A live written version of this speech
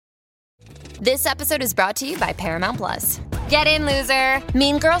This episode is brought to you by Paramount Plus. Get in, loser!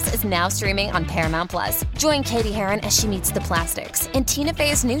 Mean Girls is now streaming on Paramount Plus. Join Katie Heron as she meets the plastics in Tina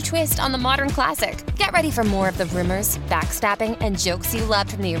Fey's new twist on the modern classic. Get ready for more of the rumors, backstabbing, and jokes you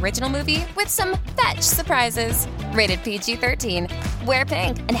loved from the original movie with some fetch surprises. Rated PG-13. Wear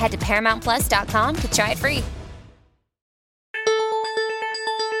pink and head to ParamountPlus.com to try it free.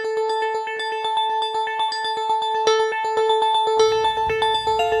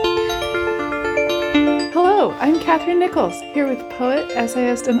 Hello, I'm Catherine Nichols, here with poet,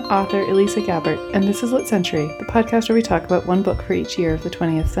 essayist, and author Elisa Gabbert, and this is Lit Century, the podcast where we talk about one book for each year of the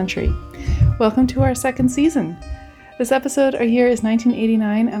 20th century. Welcome to our second season. This episode, our year is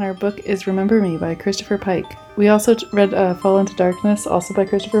 1989, and our book is Remember Me by Christopher Pike. We also read Fall into Darkness, also by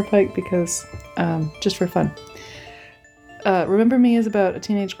Christopher Pike, because just for fun. Remember Me is about a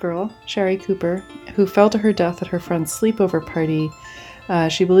teenage girl, Sherry Cooper, who fell to her death at her friend's sleepover party.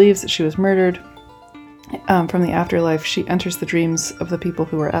 She believes that she was murdered. From the afterlife, she enters the dreams of the people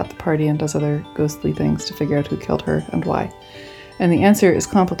who were at the party and does other ghostly things to figure out who killed her and why. And the answer is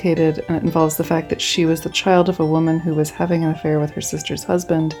complicated, and it involves the fact that she was the child of a woman who was having an affair with her sister's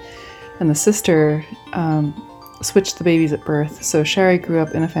husband, and the sister switched the babies at birth, so Sherry grew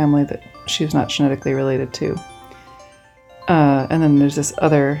up in a family that she was not genetically related to. And then there's this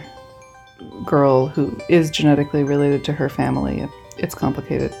other girl who is genetically related to her family. It's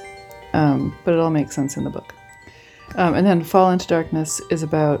complicated. But it all makes sense in the book. And then Fall into Darkness is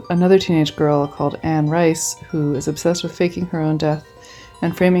about another teenage girl called Anne Rice, who is obsessed with faking her own death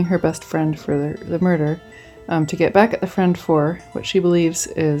and framing her best friend for the murder to get back at the friend for what she believes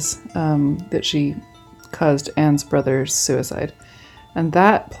is that she caused Anne's brother's suicide. And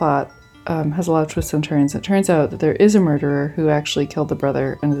that plot has a lot of twists and turns. It turns out that there is a murderer who actually killed the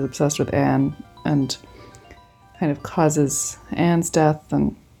brother and is obsessed with Anne and kind of causes Anne's death.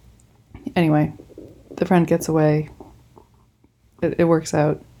 And anyway, the friend gets away. It works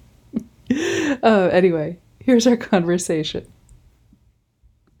out. Anyway, here's our conversation.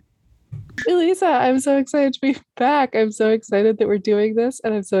 Elisa, I'm so excited to be back. I'm so excited that we're doing this,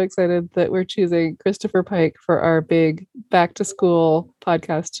 and I'm so excited that we're choosing Christopher Pike for our big back to school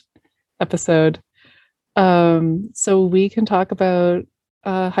podcast episode. So we can talk about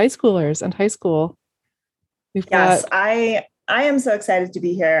high schoolers and high school. Yes, I am so excited to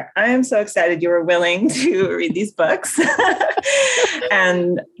be here. I am so excited you were willing to read these books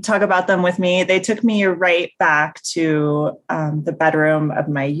and talk about them with me. They took me right back to the bedroom of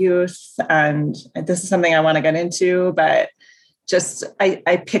my youth. And this is something I want to get into, but just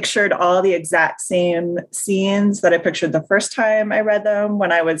I pictured all the exact same scenes that I pictured the first time I read them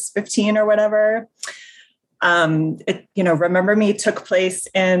when I was 15 or whatever. Remember Me took place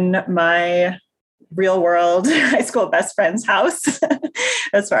in my real world high school best friend's house,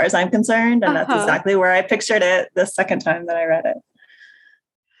 as far as I'm concerned. And that's exactly where I pictured it the second time that I read it.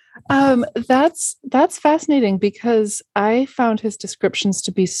 That's fascinating, because I found his descriptions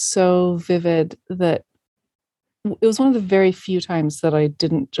to be so vivid that it was one of the very few times that I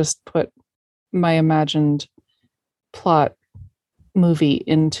didn't just put my imagined plot movie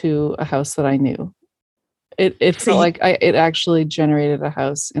into a house that I knew. It felt like it actually generated a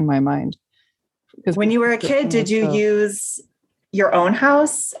house in my mind. When you were a kid, did you use your own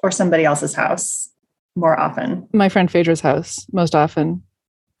house or somebody else's house more often? My friend Phaedra's house, most often.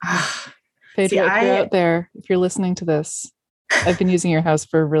 Phaedra, if you're out there, if you're listening to this, I've been using your house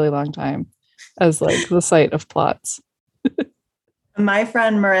for a really long time as like the site of plots. My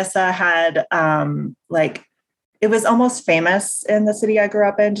friend Marissa had it was almost famous in the city I grew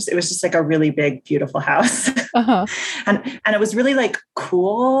up in. It was just like a really big, beautiful house. And it was really like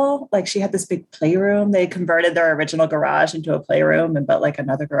cool. Like she had this big playroom. They converted their original garage into a playroom and built like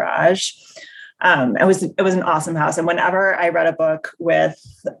another garage. It was an awesome house. And whenever I read a book with,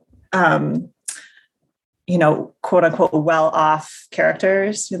 quote unquote, well-off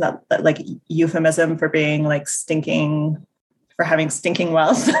characters, that like euphemism for being like for having stinking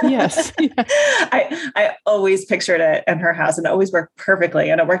wealth. Yes. Yeah. I always pictured it in her house, and it always worked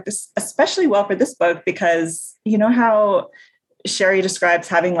perfectly. And it worked especially well for this book because you know how Sherry describes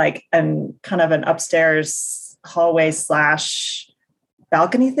having like kind of an upstairs hallway /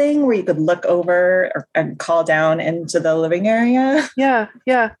 balcony thing where you could look over and call down into the living area. Yeah.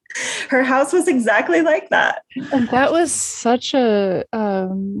 Yeah. Her house was exactly like that. And that was such a,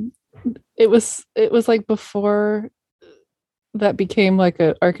 it was like before that became like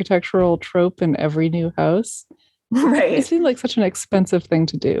an architectural trope in every new house. Right. It seemed like such an expensive thing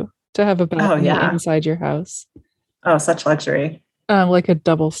to do, to have a balcony inside your house. Oh, such luxury. Like a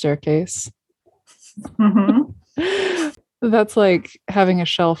double staircase. Mm-hmm. That's like having a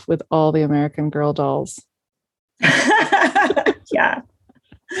shelf with all the American Girl dolls. Yeah.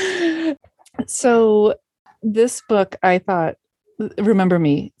 So this book, I thought, Remember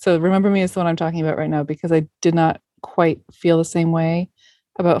Me. So Remember Me is the one I'm talking about right now because I did not quite feel the same way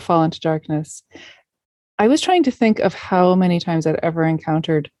about Fall into Darkness. I was trying to think of how many times I'd ever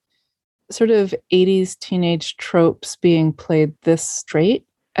encountered sort of 80s teenage tropes being played this straight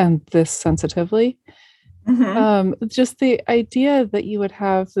and this sensitively. Just the idea that you would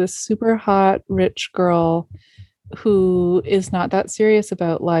have this super hot, rich girl who is not that serious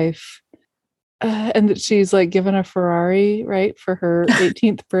about life, and that she's like given a Ferrari, right, for her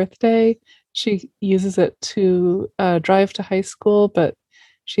 18th birthday. She uses it to drive to high school, but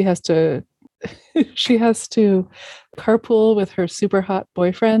she has to carpool with her super hot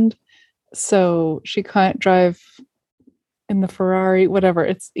boyfriend, so she can't drive in the Ferrari, whatever.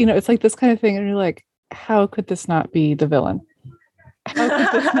 It's, it's like this kind of thing, and you're like, how could this not be the villain? How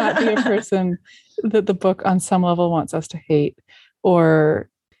could this not be a person that the book on some level wants us to hate, or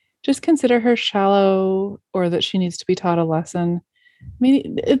just consider her shallow, or that she needs to be taught a lesson? I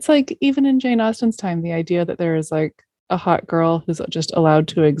mean, it's like even in Jane Austen's time, the idea that there is like a hot girl who's just allowed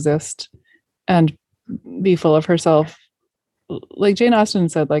to exist and be full of herself. Like Jane Austen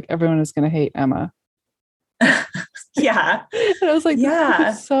said, like everyone is going to hate Emma. Yeah. And I was like, this book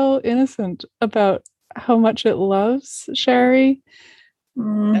is so innocent about how much it loves Sherry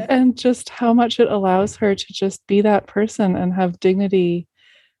and just how much it allows her to just be that person and have dignity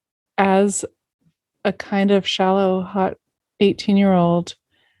as a kind of shallow, hot 18-year-old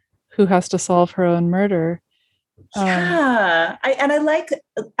who has to solve her own murder. Yeah. I like,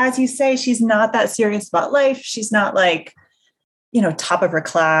 as you say, she's not that serious about life. She's not like, top of her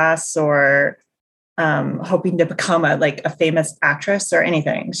class or hoping to become a famous actress or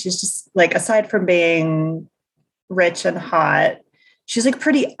anything. She's just like, aside from being rich and hot, she's like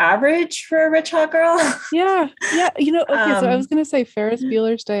pretty average for a rich hot girl. Yeah. Okay, so I was going to say Ferris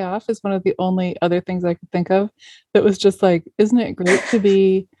Bueller's Day Off is one of the only other things I could think of that was just like, isn't it great to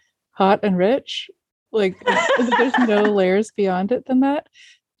be hot and rich? Like, there's no layers beyond it than that.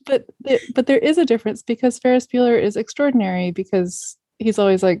 But there is a difference because Ferris Bueller is extraordinary because he's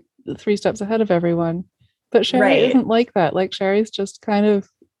always like 3 steps ahead of everyone. But Sherry isn't like that. Like Sherry's just kind of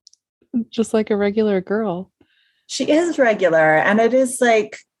just like a regular girl. She is regular, and it is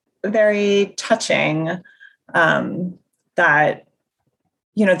like very touching that,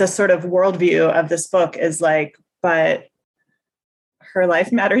 the sort of worldview of this book is like, but her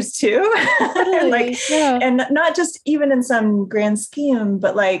life matters too. Totally, and not just even in some grand scheme,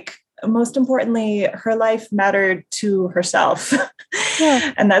 but like, most importantly, her life mattered to herself.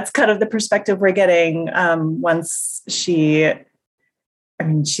 Yeah. And that's kind of the perspective we're getting once she's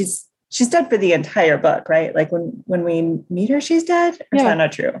dead for the entire book, right? Like when we meet her, she's dead. Or is that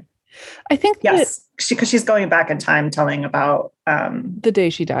not true? I think yes, because she's going back in time telling about the day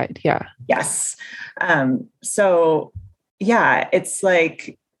she died. Yeah. Yes. So yeah, it's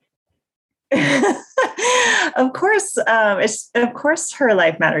like, of course her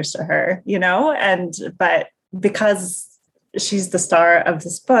life matters to her, but because she's the star of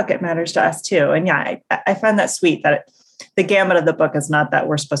this book, it matters to us too. And yeah, I find that sweet that the gamut of the book is not that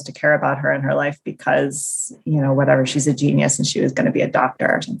we're supposed to care about her and her life because, whatever, she's a genius and she was going to be a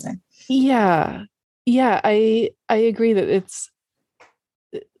doctor or something. Yeah. Yeah. I agree that it's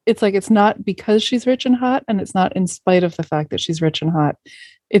like, it's not because she's rich and hot, and it's not in spite of the fact that she's rich and hot.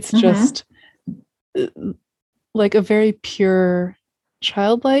 It's just like a very pure,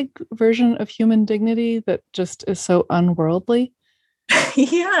 childlike version of human dignity that just is so unworldly.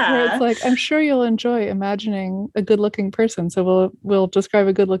 Yeah. Where it's like, I'm sure you'll enjoy imagining a good looking person. So we'll describe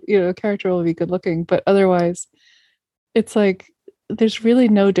a good look, a character will be good looking, but otherwise it's like, there's really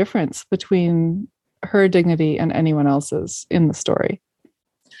no difference between her dignity and anyone else's in the story.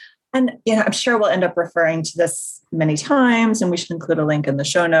 And, I'm sure we'll end up referring to this many times, and we should include a link in the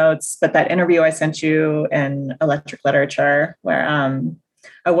show notes. But that interview I sent you in Electric Literature, where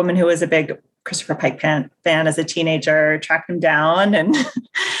a woman who was a big Christopher Pike fan as a teenager tracked him down and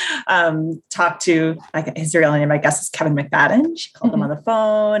talked to, his real name, I guess, is Kevin McFadden. She called him on the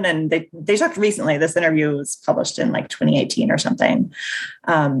phone, and they talked recently. This interview was published in like 2018 or something.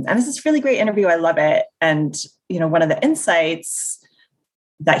 And this is a really great interview. I love it. And, one of the insights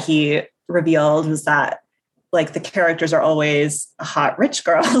that he revealed was that like the characters are always hot rich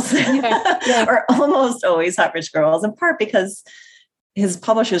girls or almost always hot rich girls, in part because his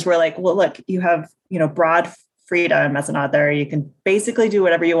publishers were like, well, look, you have, broad freedom as an author. You can basically do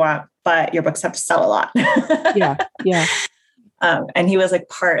whatever you want, but your books have to sell a lot. Yeah. And he was like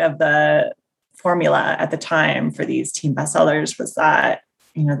part of the formula at the time for these teen bestsellers was that,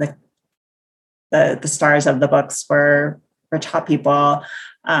 the stars of the books were rich hot people.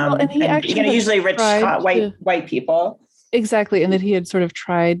 And he actually usually rich hot white people. Exactly. And that he had sort of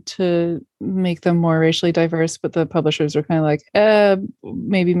tried to make them more racially diverse, but the publishers were kind of like,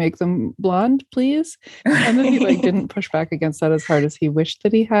 maybe make them blonde, please. And then he didn't push back against that as hard as he wished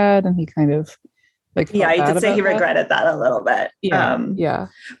that he had. And he kind of he did say he regretted that a little bit. Yeah.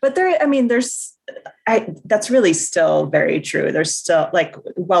 But that's really still very true. There's still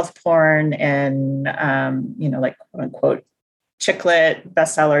wealth porn and, quote unquote, chick lit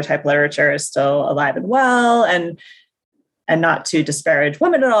bestseller type literature is still alive and well. And not to disparage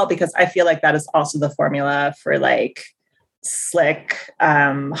women at all, because I feel like that is also the formula for slick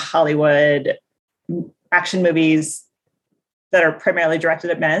Hollywood action movies that are primarily directed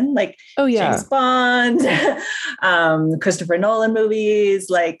at men, James Bond, Christopher Nolan movies.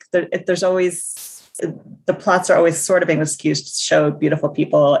 There's always, the plots are always sort of being excused to show beautiful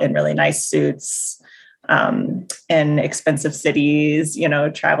people in really nice suits, in expensive cities,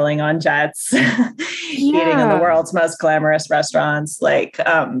 traveling on jets, eating in the world's most glamorous restaurants. The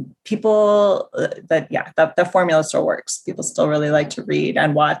formula still works. People still really like to read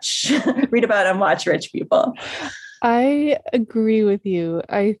and watch, read about and watch rich people. I agree with you.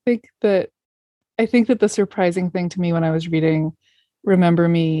 I think that the surprising thing to me when I was reading Remember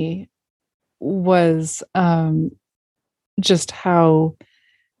Me was just how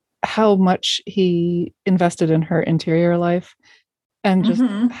much he invested in her interior life, and just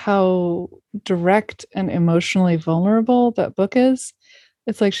how direct and emotionally vulnerable that book is.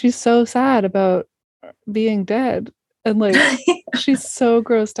 It's she's so sad about being dead, and she's so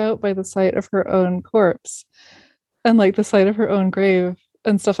grossed out by the sight of her own corpse and the sight of her own grave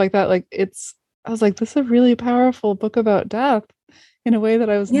and stuff like that. I was this is a really powerful book about death in a way that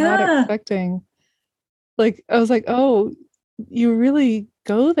I was not expecting. I was oh, you really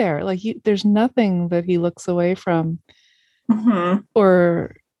go there. There's nothing that he looks away from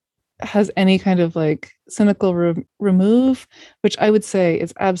or has any kind of cynical remove, which I would say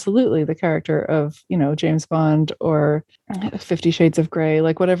is absolutely the character of, James Bond or 50 Shades of Grey,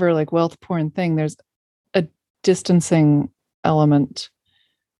 whatever, wealth porn thing. There's a distancing element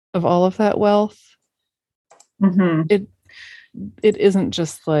of all of that wealth. It isn't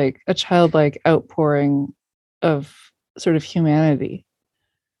just a childlike outpouring of sort of humanity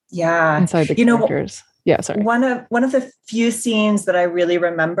inside the characters. Sorry. One of the few scenes that I really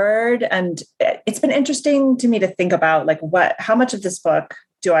remembered, and it's been interesting to me to think about how much of this book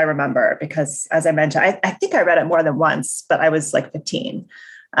do I remember? Because as I mentioned, I think I read it more than once, but I was 15.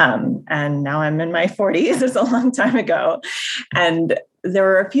 And now I'm in my 40s. It's a long time ago. And there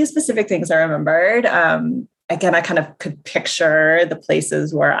were a few specific things I remembered. Again, I kind of could picture the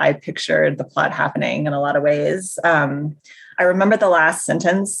places where I pictured the plot happening in a lot of ways. I remember the last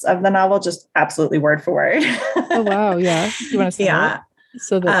sentence of the novel, just absolutely word for word. Oh, wow. Yeah. You want to say that?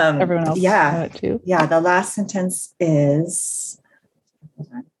 So that everyone else know it too? Yeah. The last sentence is,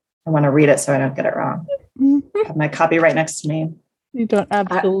 I want to read it so I don't get it wrong. I have my copy right next to me. You don't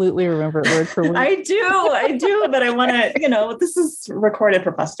absolutely remember it word for word. I do, but I want to, this is recorded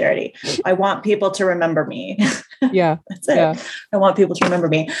for posterity. I want people to remember me. Yeah. That's it. Yeah. I want people to remember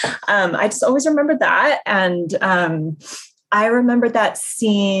me. I just always remembered that. And I remember that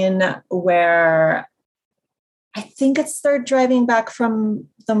scene where I think it's they're driving back from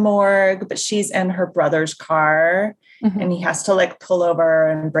the morgue, but she's in her brother's car and he has to pull over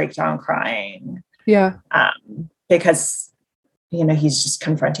and break down crying. Yeah. Because he's just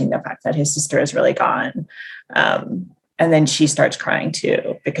confronting the fact that his sister is really gone. And then she starts crying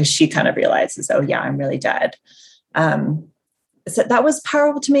too, because she kind of realizes, oh yeah, I'm really dead. So that was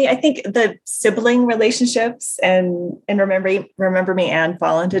powerful to me. I think the sibling relationships and Remember Me and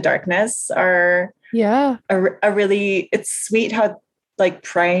Fall into Darkness are a really, it's sweet how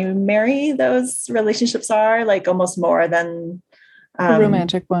primary those relationships are, almost more than the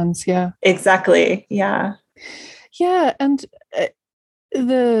romantic ones. Yeah, exactly. Yeah. Yeah. And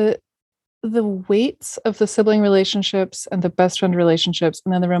the weights of the sibling relationships and the best friend relationships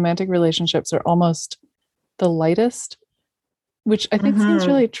and then the romantic relationships are almost the lightest, which I think seems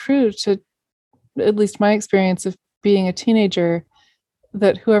really true to at least my experience of being a teenager,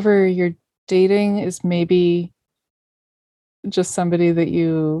 that whoever you're dating is maybe just somebody that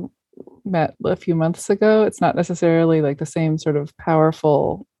you met a few months ago. It's not necessarily the same sort of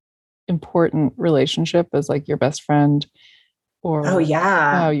powerful, important relationship as your best friend or God,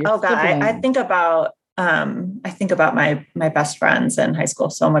 I think about my best friends in high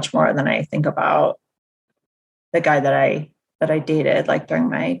school so much more than I think about the guy that I that I dated like during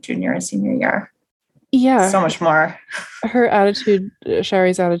my junior and senior year. Yeah. So much more. Her attitude,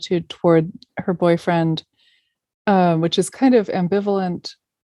 Shari's attitude toward her boyfriend, which is kind of ambivalent,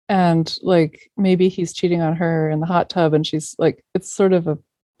 and like maybe he's cheating on her in the hot tub, and she's like, it's sort of a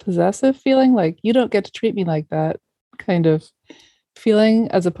possessive feeling, like you don't get to treat me like that kind of feeling,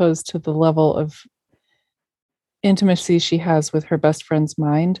 as opposed to the level of intimacy she has with her best friend's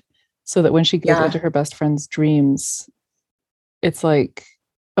mind, so that when she goes into her best friend's dreams, it's like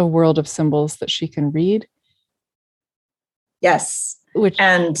a world of symbols that she can read. Yes. Which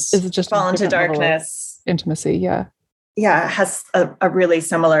and is just Fall into Darkness. Intimacy. Yeah. Yeah. It has a really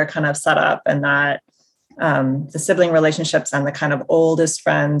similar kind of setup, and that the sibling relationships and the kind of oldest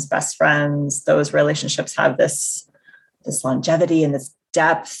friends, best friends, those relationships have this longevity and this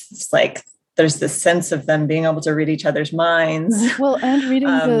depth. It's like there's this sense of them being able to read each other's minds. Well, and reading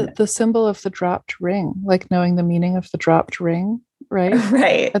the symbol of the dropped ring, like knowing the meaning of the dropped ring, right?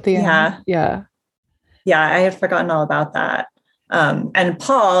 Right. At the end. Yeah. Yeah. I had forgotten all about that. And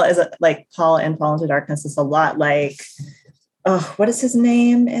Paul is like Paul in Fall into Darkness is a lot like, what is his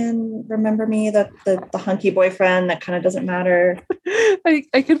name in Remember Me? The hunky boyfriend that kind of doesn't matter.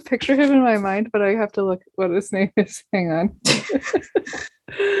 I could picture him in my mind, but I have to look what his name is. Hang on.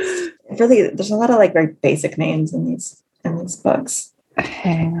 Really, there's a lot of like very basic names in these books.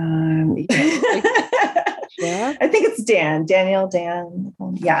 Hang on. Yeah. I think it's Daniel.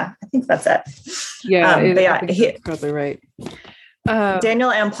 Yeah, I think that's it. Yeah, that's probably right.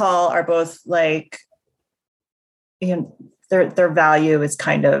 Daniel and Paul are both like, you know, their value is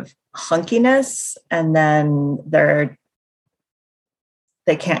kind of hunkiness, and then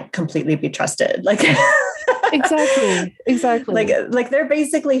they can't completely be trusted. Like exactly. Like they're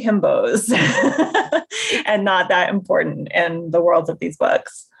basically himbos and not that important in the worlds of these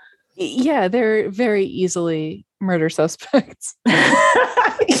books. Yeah, they're very easily murder suspects.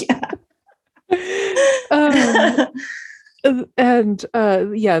 And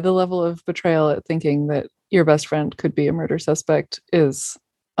the level of betrayal at thinking that your best friend could be a murder suspect is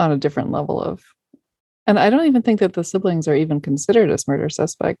on a different level of, and I don't even think that the siblings are even considered as murder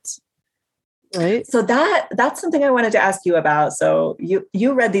suspects, right? So that's something I wanted to ask you about. So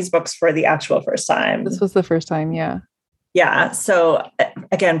you read these books for the actual first time. This was the first time, yeah. Yeah. So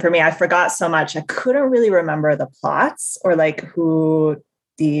again, for me, I forgot so much. I couldn't really remember the plots or like who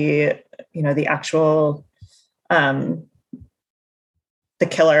the actual the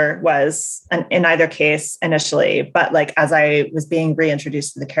killer was in either case initially, but like as I was being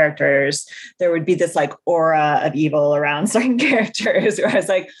reintroduced to the characters, there would be this like aura of evil around certain characters where I was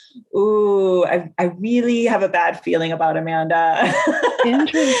like, ooh, I really have a bad feeling about Amanda.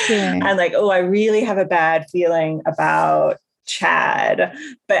 Interesting. And like, oh, I really have a bad feeling about Chad.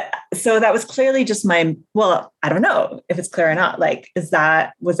 But so that was clearly just I don't know if it's clear or not. Like, was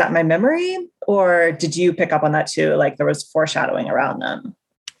that my memory, or did you pick up on that too? Like there was foreshadowing around them.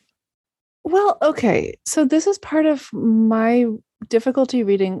 Well, okay. So this is part of my difficulty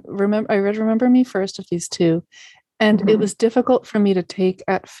reading. I read Remember Me first of these two, and it was difficult for me to take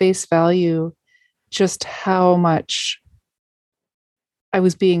at face value just how much I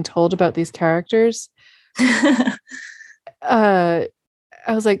was being told about these characters. I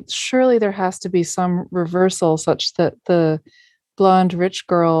was like, surely there has to be some reversal such that the blonde rich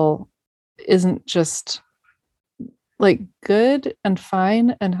girl isn't just like good and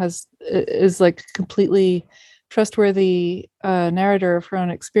fine and is like completely trustworthy narrator of her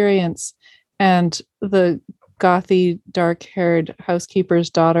own experience, and the gothy dark-haired housekeeper's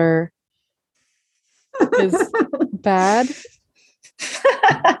daughter is bad.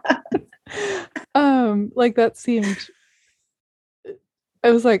 Like that seemed,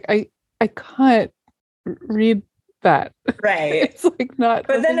 I was like, I can't read that. Right. It's like not.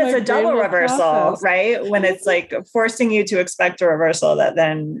 But then it's a double reversal, process. Right? When it's like forcing you to expect a reversal that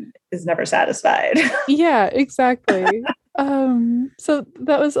then is never satisfied. Yeah, exactly. So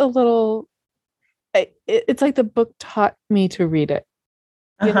that was a little, it's like the book taught me to read it,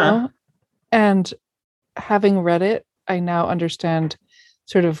 you know? And having read it, I now understand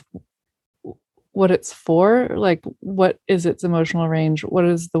sort of what it's for, like what is its emotional range, what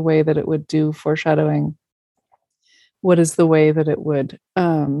is the way that it would do foreshadowing, what is the way that it would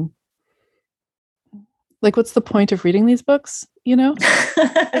like what's the point of reading these books, you know?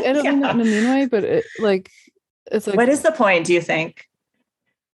 Like, I don't mean that in a mean way, but it's like what is the point, do you think?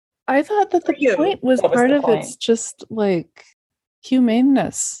 I thought that the point was part of it's just like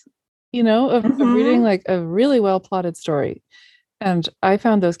humaneness, you know, of reading like a really well plotted story. And I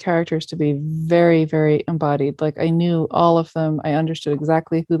found those characters to be very, very embodied. Like I knew all of them. I understood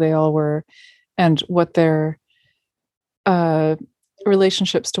exactly who they all were and what their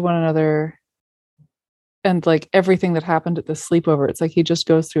relationships to one another and like everything that happened at the sleepover. It's like he just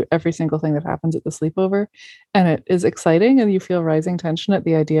goes through every single thing that happens at the sleepover, and it is exciting, and you feel rising tension at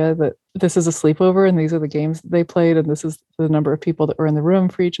the idea that this is a sleepover and these are the games that they played, and this is the number of people that were in the room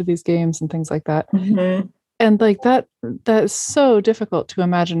for each of these games and things like that. Mm-hmm. And like that's so difficult to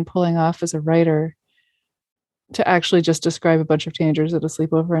imagine pulling off as a writer, to actually just describe a bunch of teenagers at a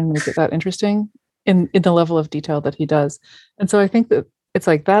sleepover and make it that interesting in the level of detail that he does. And so I think that it's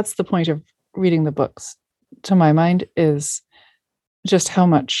like that's the point of reading the books, to my mind, is just how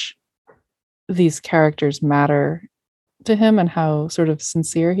much these characters matter to him and how sort of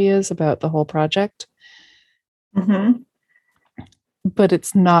sincere he is about the whole project. Mm-hmm. But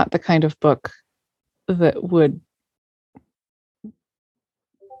it's not the kind of book that would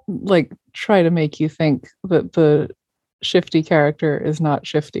like try to make you think that the shifty character is not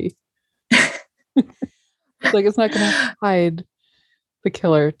shifty. Like it's not going to hide the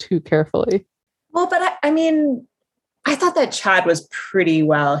killer too carefully. Well, but I mean, I thought that Chad was pretty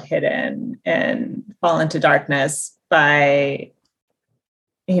well hidden in Fall into Darkness by,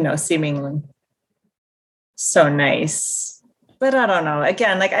 seeming so nice. But I don't know.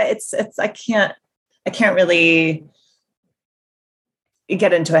 Again, like I can't really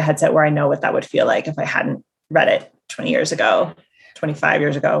get into a headset where I know what that would feel like if I hadn't read it 20 years ago, 25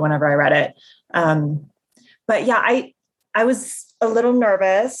 years ago, whenever I read it. But yeah, I was a little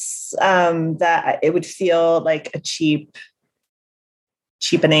nervous that it would feel like a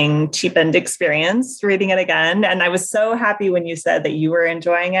cheapened experience reading it again. And I was so happy when you said that you were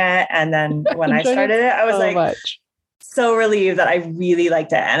enjoying it. And then when I started it, I was so relieved that I really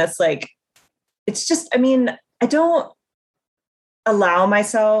liked it. And it's just, I mean, I don't allow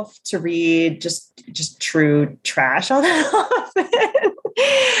myself to read just true trash all that often.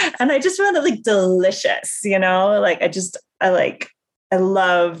 And I just found it like delicious, like I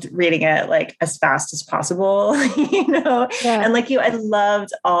loved reading it like as fast as possible, Yeah. And like I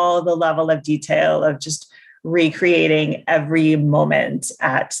loved all the level of detail of just recreating every moment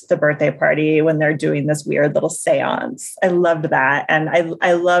at the birthday party when they're doing this weird little seance. I loved that. And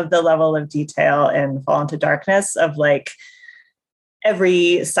I love the level of detail in Fall into Darkness of like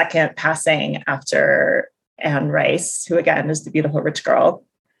every second passing after Anne Rice, who again is the beautiful rich girl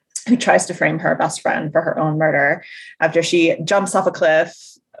who tries to frame her best friend for her own murder after she jumps off a cliff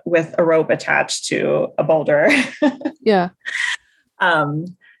with a rope attached to a boulder. Yeah.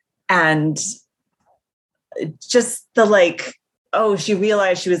 And just the she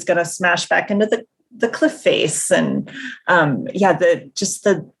realized she was going to smash back into the cliff face. And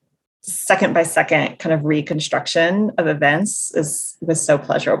the second by second kind of reconstruction of events was so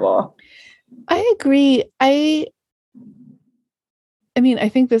pleasurable. I agree. I mean, I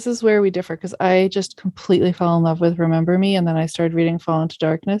think this is where we differ, because I just completely fell in love with Remember Me, and then I started reading Fall into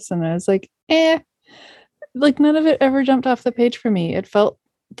Darkness, and I was like, like none of it ever jumped off the page for me. It felt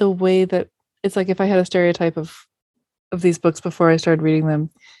the way that it's like if I had a stereotype of these books before I started reading them,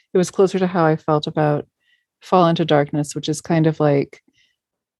 it was closer to how I felt about Fall into Darkness, which is kind of like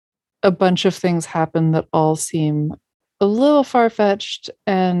a bunch of things happen that all seem a little far-fetched,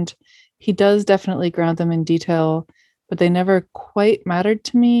 and he does definitely ground them in detail, but they never quite mattered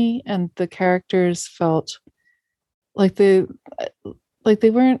to me. And the characters felt like they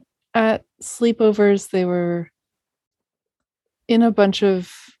weren't at sleepovers. They were in a bunch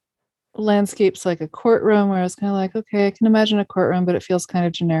of landscapes, like a courtroom, where I was kind of like, okay, I can imagine a courtroom, but it feels kind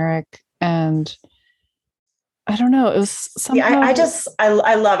of generic. And I don't know. It was somehow... Yeah,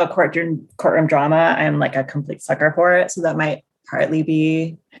 I love a courtroom drama. I'm like a complete sucker for it. So that might partly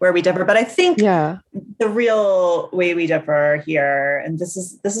be where we differ. But I think the real way we differ here, and this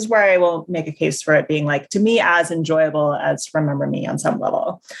is where I will make a case for it being like, to me, as enjoyable as Remember Me on some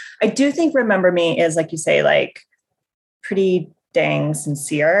level. I do think Remember Me is, like you say, like pretty dang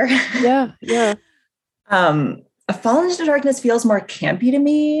sincere. Yeah, yeah. Fall into Darkness feels more campy to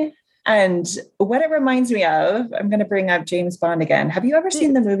me. And what it reminds me of, I'm going to bring up James Bond again. Have you ever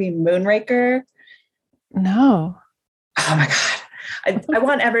seen the movie Moonraker? No. Oh my God. I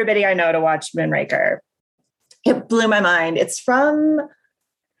want everybody I know to watch Moonraker. It blew my mind. It's from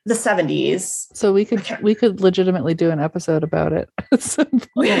the 70s. So we could legitimately do an episode about it. It's like,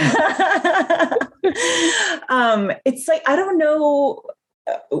 I don't know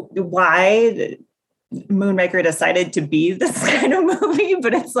why Moonraker decided to be this kind of movie,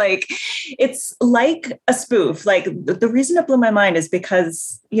 but it's like a spoof. Like the reason it blew my mind is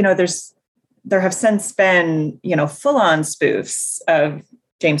because, there have since been, full on spoofs of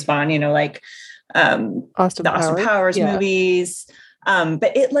James Bond, like Austin Powers movies.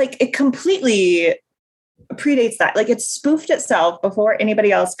 But it completely predates that. Like it spoofed itself before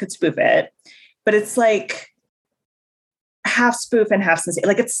anybody else could spoof it, but it's like half spoof and half sincere.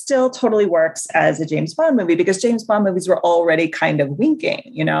 Like it still totally works as a James Bond movie because James Bond movies were already kind of winking,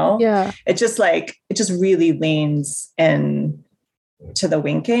 you know? Yeah. It just really leans in to the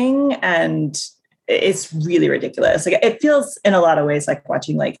winking, and it's really ridiculous. Like it feels in a lot of ways like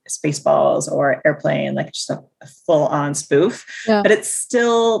watching like Spaceballs or Airplane, like just a full on spoof, but it's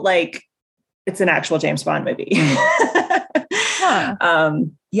still like, it's an actual James Bond movie. Huh.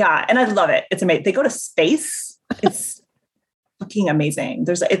 Yeah. And I love it. It's amazing. They go to space. It's fucking amazing.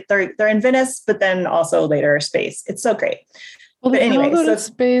 They're in Venice, but then also later space. It's so great. Well, they don't go to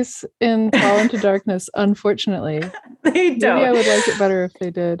space in Fall into Darkness, unfortunately. They don't. Maybe I would like it better if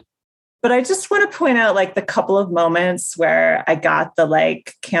they did. But I just want to point out like the couple of moments where I got the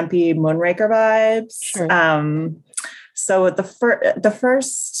like campy Moonraker vibes. Sure. So the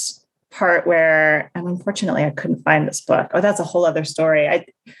first part where, and unfortunately I couldn't find this book. Oh, that's a whole other story.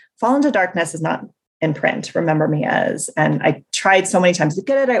 Fall into Darkness is not in print, Remember Me As. And I tried so many times to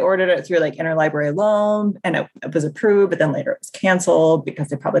get it. I ordered it through like Interlibrary Loan and it was approved, but then later it was canceled because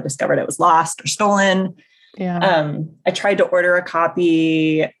they probably discovered it was lost or stolen. Yeah. I tried to order a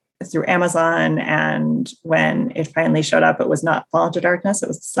copy through Amazon, and when it finally showed up, it was not Fall into Darkness. It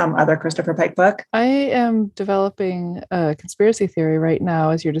was some other Christopher Pike book. I am developing a conspiracy theory right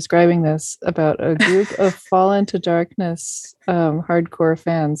now as you're describing this about a group of Fall into Darkness hardcore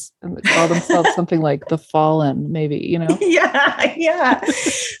fans and call themselves something like the Fallen, maybe, you know? Yeah.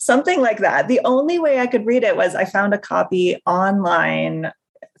 Something like that. The only way I could read it was I found a copy online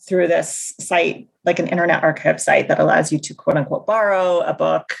through this site, like an Internet Archive site that allows you to quote unquote borrow a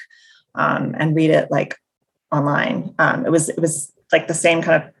book and read it like online. It was like the same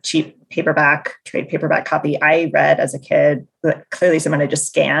kind of cheap trade paperback copy I read as a kid, but clearly someone had just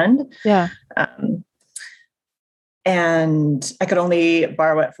scanned. Yeah. And I could only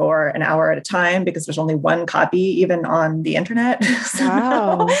borrow it for an hour at a time because there's only one copy even on the internet.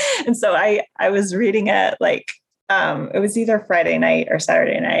 Wow. And so I was reading it like, it was either Friday night or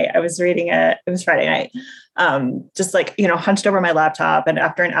Saturday night. I was reading it. It was Friday night. Just like, hunched over my laptop, and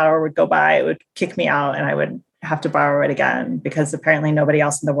after an hour would go by, it would kick me out and I would have to borrow it again because apparently nobody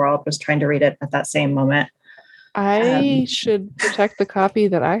else in the world was trying to read it at that same moment. I should protect the copy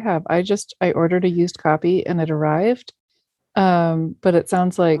that I have. I ordered a used copy and it arrived. But it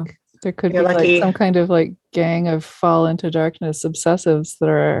sounds like there could be like some kind of like gang of Fall into Darkness obsessives that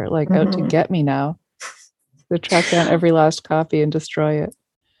are like out to get me now. To track down every last copy and destroy it.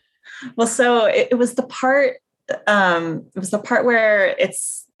 Well, so it was the part. It was the part where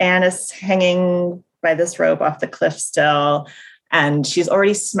Anne is hanging by this rope off the cliff still, and she's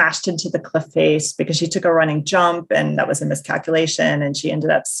already smashed into the cliff face because she took a running jump, and that was a miscalculation, and she ended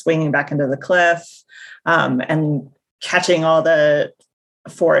up swinging back into the cliff and catching all the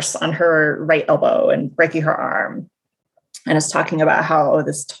force on her right elbow and breaking her arm. And is talking about how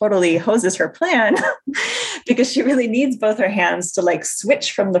this totally hoses her plan because she really needs both her hands to like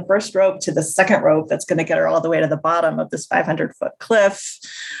switch from the first rope to the second rope that's going to get her all the way to the bottom of this 500-foot cliff.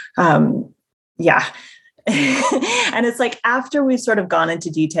 Yeah. And it's like after we've sort of gone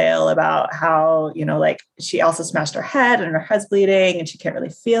into detail about how, like she also smashed her head and her head's bleeding and she can't really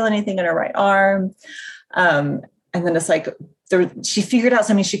feel anything in her right arm. And then it's like, she figured out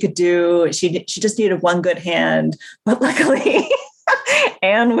something she could do. She just needed one good hand, but luckily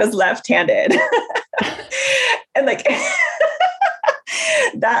Anne was left-handed. And like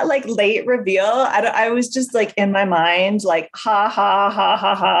that like late reveal, I was just like in my mind, like, ha, ha, ha,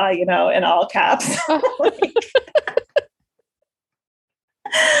 ha, ha, in all caps.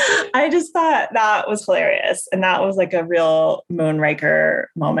 I just thought that was hilarious. And that was like a real Moonraker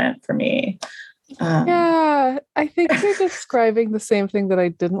moment for me. Yeah, I think you're describing the same thing that I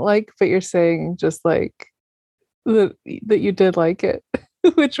didn't like, but you're saying just like that you did like it,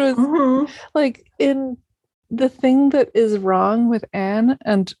 which was like in the thing that is wrong with Anne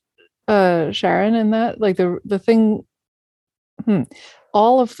and Sharon in that, like the thing,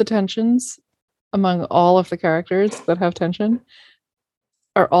 all of the tensions among all of the characters that have tension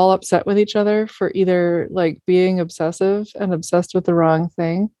are all upset with each other for either like being obsessive and obsessed with the wrong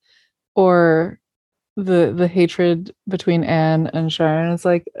thing, or the hatred between Anne and Sharon is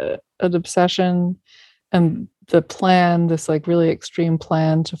like an obsession, and the plan, this like really extreme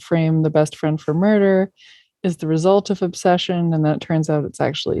plan to frame the best friend for murder, is the result of obsession. And then it turns out it's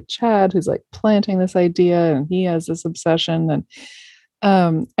actually Chad who's like planting this idea, and he has this obsession.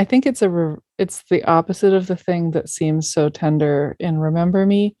 And I think it's the opposite of the thing that seems so tender in Remember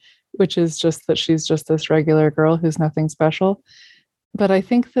Me, which is just that she's just this regular girl who's nothing special. But I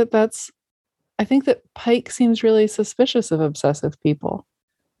think that's I think that Pike seems really suspicious of obsessive people.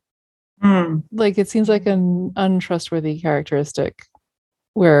 Like it seems like an untrustworthy characteristic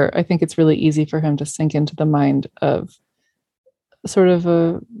where I think it's really easy for him to sink into the mind of sort of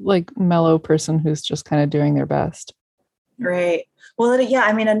a like mellow person who's just kind of doing their best. Right. Well, yeah,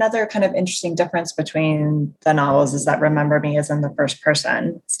 I mean, another kind of interesting difference between the novels is that Remember Me is in the first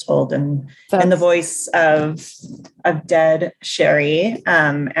person. It's told in the voice of dead Sherry,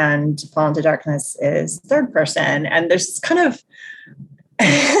 and Fall into Darkness is third person. And there's kind of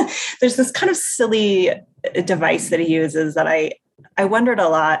there's this kind of silly device that he uses that I wondered a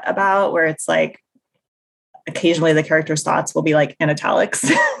lot about, where it's like occasionally the character's thoughts will be like in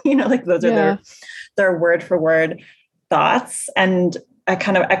italics, like those are their word for word thoughts. And I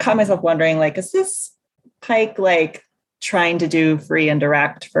caught myself wondering, like, is this Pike like trying to do free and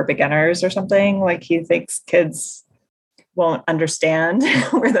direct for beginners or something? Like he thinks kids won't understand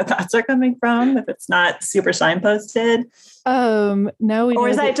where the thoughts are coming from if it's not super signposted. Now we know, or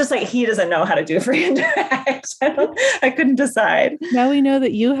is that just like he doesn't know how to do free and direct? I couldn't decide. Now we know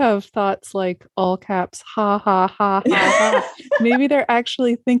that you have thoughts like all caps, ha ha ha ha ha. Maybe they're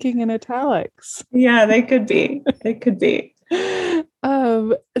actually thinking in italics. Yeah, they could be. They could be.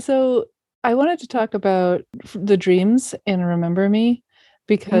 So I wanted to talk about the dreams in Remember Me,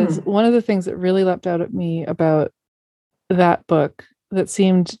 because one of the things that really leapt out at me about that book that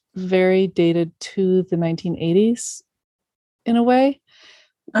seemed very dated to the 1980s in a way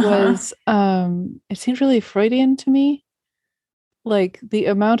was it seemed really Freudian to me. Like the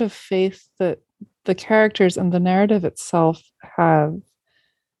amount of faith that the characters and the narrative itself have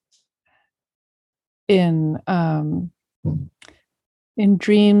in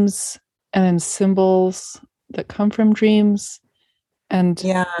dreams and in symbols that come from dreams, and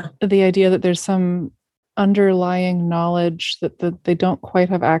the idea that there's some underlying knowledge that they don't quite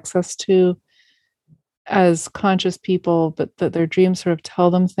have access to as conscious people, but that their dreams sort of tell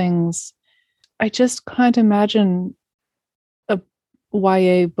them things. I just can't imagine a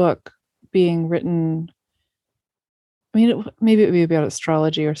YA book being written. I mean, maybe it would be about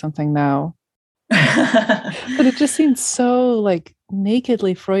astrology or something now, but it just seems so like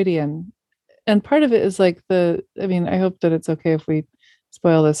nakedly Freudian. And part of it is like I hope that it's okay if we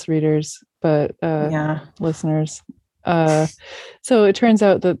spoil this, readers, but listeners. So it turns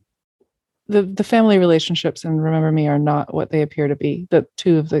out that the family relationships in Remember Me are not what they appear to be. That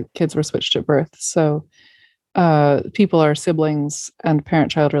two of the kids were switched at birth. So people are siblings, and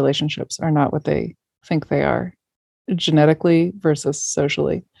parent-child relationships are not what they think they are, genetically versus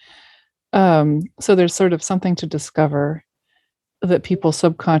socially. So there's sort of something to discover that people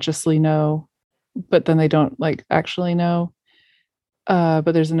subconsciously know, but then they don't like actually know.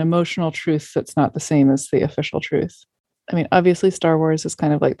 But there's an emotional truth that's not the same as the official truth. I mean, obviously Star Wars is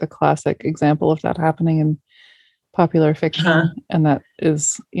kind of like the classic example of that happening in popular fiction. And that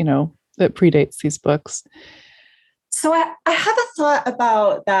is, that predates these books. So I have a thought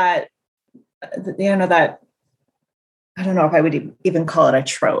about that, that, I don't know if I would even call it a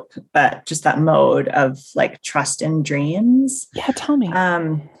trope, but just that mode of like trust in dreams. Yeah, tell me.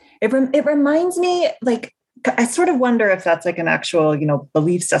 It reminds me, like, I sort of wonder if that's like an actual,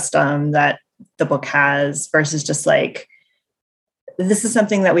 belief system that the book has versus just like, this is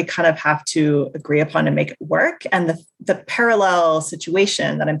something that we kind of have to agree upon and make it work. And the parallel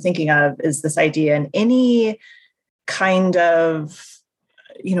situation that I'm thinking of is this idea in any kind of,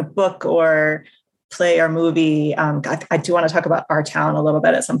 book or play or movie. I do want to talk about Our Town a little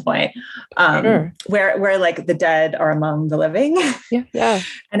bit at some point, Sure. where like the dead are among the living. Yeah.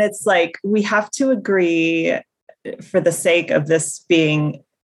 And it's like, we have to agree for the sake of this being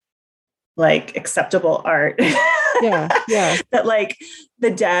like acceptable art. Yeah. That like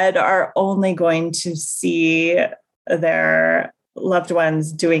the dead are only going to see their loved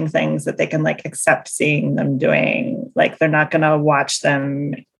ones doing things that they can like accept seeing them doing. Like they're not going to watch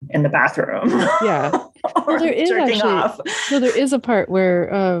them in the bathroom. Yeah. Well, there is actually, off. So there is a part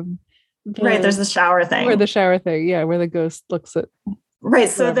where, there's the shower thing. Where the ghost looks at. Right.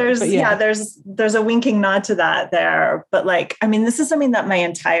 So there's a winking nod to that there. But like, I mean, this is something that my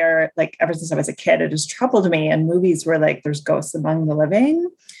entire, like ever since I was a kid, it has troubled me in movies where like there's ghosts among the living,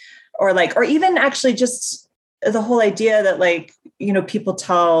 or even actually just the whole idea that like, people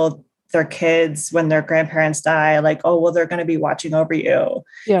tell their kids when their grandparents die, like, oh, well, they're going to be watching over you.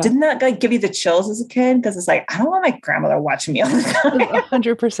 Yeah. Didn't that like give you the chills as a kid? Because it's like, I don't want my grandmother watching me all the time.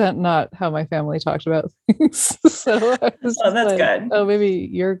 100% not how my family talked about things. So that's like, good. Oh, maybe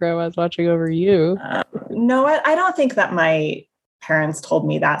your grandma's watching over you. No, I don't think that my parents told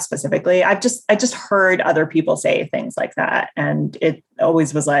me that specifically. I just heard other people say things like that. And it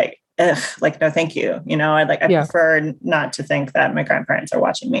always was like, ugh, like, no, thank you. You know, I prefer not to think that my grandparents are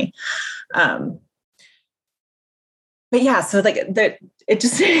watching me. But yeah, so like it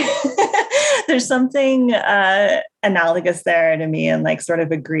just, there's something analogous there to me, and like sort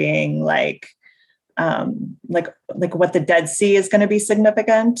of agreeing, like what the Dead Sea is going to be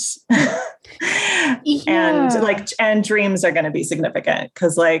significant. and dreams are going to be significant.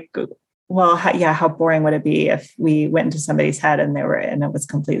 Cause like, well, how boring would it be if we went into somebody's head and it was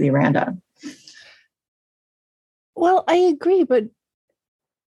completely random? Well, I agree, but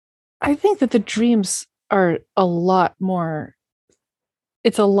I think that the dreams are a lot more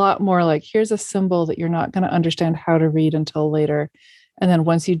like, here's a symbol that you're not going to understand how to read until later. And then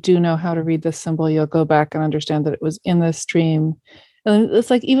once you do know how to read this symbol, you'll go back and understand that it was in this dream. And it's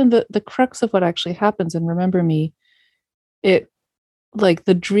like, even the crux of what actually happens in Remember Me, it, like,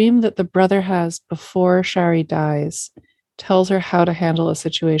 the dream that the brother has before Shari dies tells her how to handle a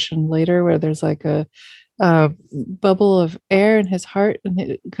situation later where there's like a bubble of air in his heart and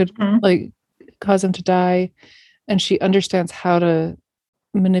it could like cause him to die. And she understands how to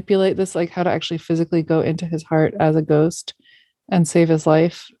manipulate this, like how to actually physically go into his heart as a ghost and save his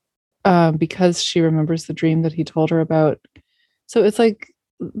life, because she remembers the dream that he told her about. So it's like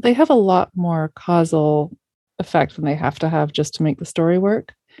they have a lot more causal effect than they have to have just to make the story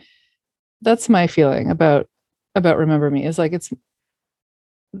work. That's my feeling about Remember Me, is like it's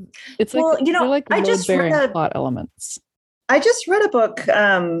well, like, you know, like load-bearing plot elements. I just read a book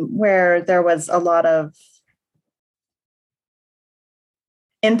where there was a lot of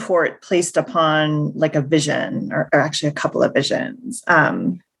import placed upon like a vision, or actually a couple of visions.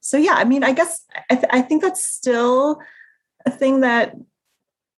 So yeah, I mean, I guess I think that's still a thing that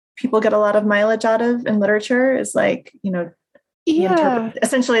people get a lot of mileage out of in literature, is like, you know,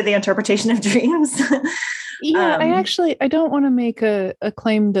 essentially the interpretation of dreams. I don't want to make a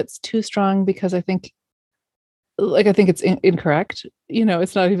claim that's too strong, because I think it's incorrect. You know,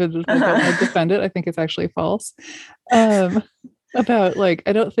 it's not even, I don't want to defend it. I think it's actually false. About like,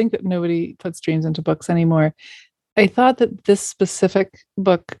 I don't think that nobody puts dreams into books anymore. I thought that this specific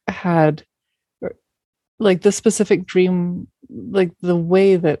book had, like, the specific dream, like the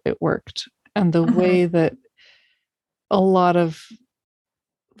way that it worked and the way that a lot of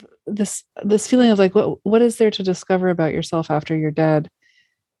this feeling of like, what is there to discover about yourself after you're dead?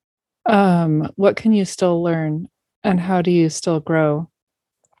 What can you still learn, and how do you still grow?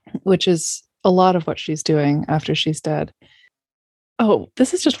 Which is a lot of what she's doing after she's dead. Oh,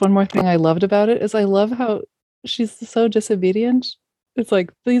 this is just one more thing I loved about it, is I love how she's so disobedient. It's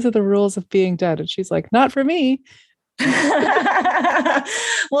like, these are the rules of being dead. And she's like, not for me.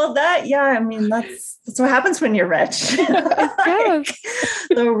 Well, I mean, that's what happens when you're rich. Like,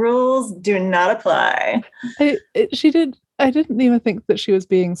 the rules do not apply. I didn't even think that she was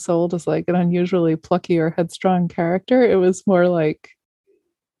being sold as like an unusually plucky or headstrong character. It was more like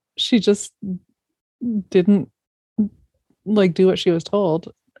she just didn't like do what she was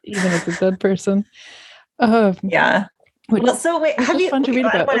told, even as a dead person. Yeah. Well, so wait, have you? Fun to read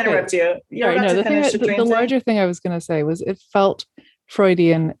about. I want to interrupt you. The larger thing I was going to say was, it felt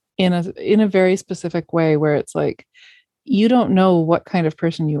Freudian in a very specific way, where it's like, you don't know what kind of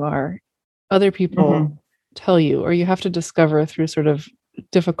person you are. Other people tell you, or you have to discover through sort of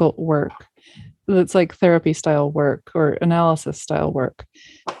difficult work. That's like therapy style work or analysis style work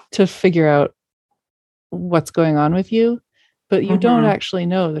to figure out what's going on with you. But you don't actually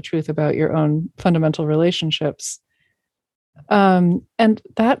know the truth about your own fundamental relationships. And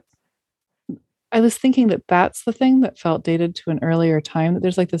that, I was thinking that that's the thing that felt dated to an earlier time, that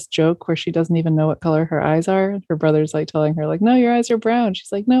there's like this joke where she doesn't even know what color her eyes are. Her brother's like telling her like, no, your eyes are brown.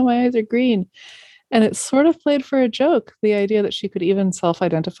 She's like, no, my eyes are green. And it's sort of played for a joke, the idea that she could even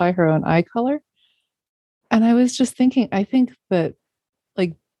self-identify her own eye color. And I was just thinking, I think that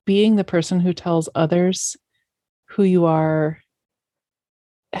like being the person who tells others who you are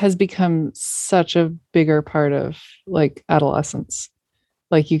has become such a bigger part of like adolescence.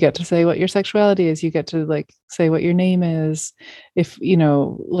 Like, you get to say what your sexuality is, you get to like say what your name is. If, you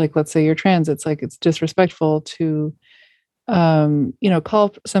know, like, let's say you're trans, it's like, it's disrespectful to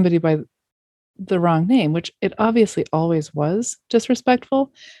call somebody by the wrong name, which it obviously always was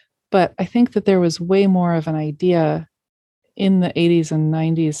disrespectful. But I think that there was way more of an idea in the 80s and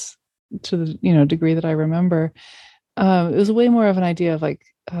 90s, to the degree that I remember. It was way more of an idea of like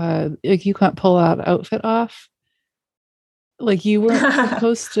you can't pull that outfit off. Like, you weren't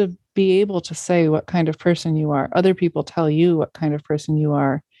supposed to be able to say what kind of person you are. Other people tell you what kind of person you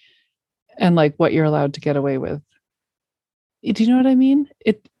are, and like what you're allowed to get away with. Do you know what I mean?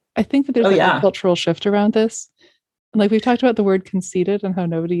 I think that there's a cultural shift around this Like we've talked about the word conceited and how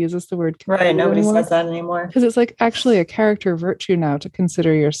nobody uses the word conceited Right. Nobody anymore. says that anymore. Because it's like actually a character virtue now to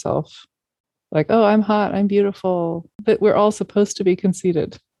consider yourself like, oh, I'm hot, I'm beautiful. But we're all supposed to be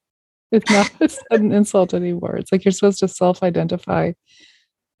conceited. It's not an insult anymore. It's like you're supposed to self-identify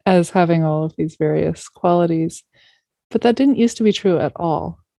as having all of these various qualities. But that didn't used to be true at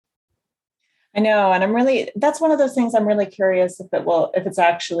all. I know. And that's one of those things I'm really curious if it's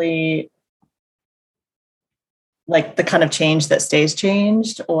actually like the kind of change that stays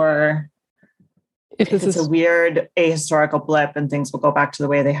changed, or if it's a weird ahistorical blip and things will go back to the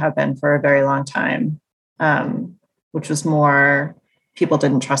way they have been for a very long time, which was more people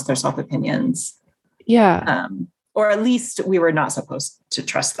didn't trust their self-opinions. Yeah. Or at least we were not supposed to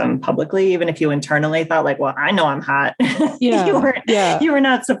trust them publicly, even if you internally thought like, well, I know I'm hot. Yeah. You were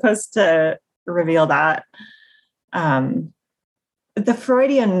not supposed to reveal that. Coming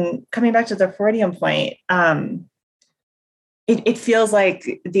back to the Freudian point, it feels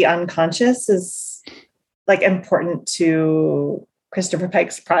like the unconscious is like important to Christopher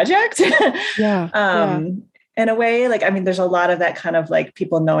Pike's project. In a way, like, I mean, there's a lot of that kind of like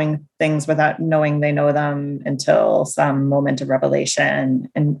people knowing things without knowing they know them until some moment of revelation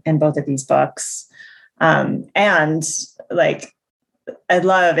in both of these books. And like, I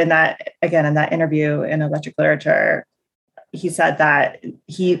love in that interview in Electric Literature, he said that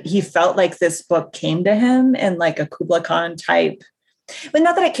he felt like this book came to him in like a Kubla Khan type, but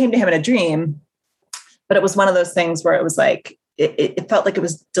not that it came to him in a dream, but it was one of those things where it was like, it felt like it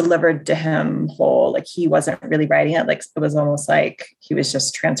was delivered to him whole. Like he wasn't really writing it. Like it was almost like he was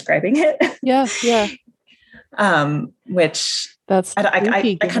just transcribing it. Yeah. Which that's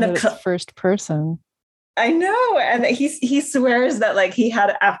I kind of first person. I know. And he swears that like he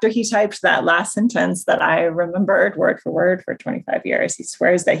had, after he typed that last sentence that I remembered word for word for 25 years, he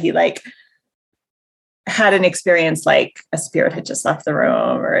swears that he like had an experience like a spirit had just left the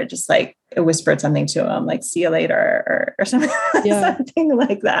room, or it just like it whispered something to him, like see you later or something, something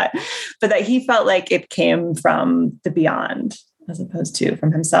like that. But that he felt like it came from the beyond as opposed to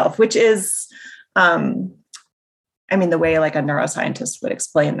from himself, which is, I mean, the way like a neuroscientist would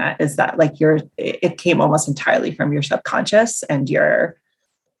explain that is that like it came almost entirely from your subconscious, and your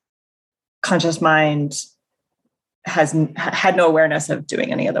conscious mind had no awareness of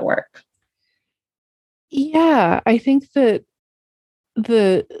doing any of the work. Yeah, I think that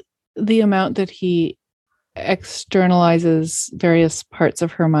the amount that he externalizes various parts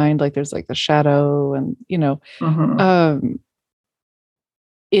of her mind, like there's like the shadow and,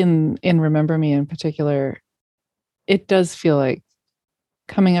 in Remember Me in particular, it does feel like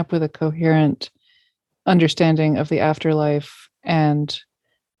coming up with a coherent understanding of the afterlife and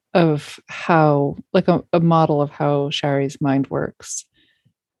of how, like a model of how Shari's mind works.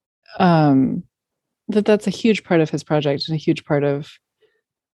 That's a huge part of his project and a huge part of,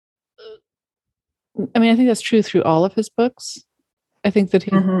 I mean, I think that's true through all of his books. I think that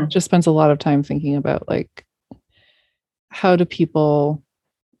he just spends a lot of time thinking about like, how do people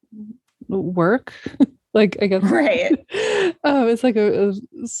work? Like, I guess, right. It's like a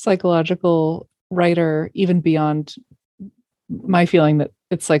psychological writer, even beyond my feeling that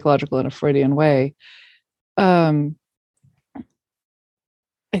it's psychological in a Freudian way.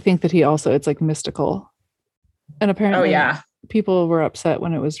 I think that he also, it's like mystical. And apparently people were upset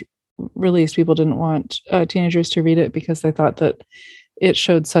when it was released. People didn't want teenagers to read it because they thought that it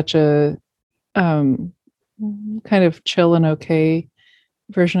showed such a kind of chill and okay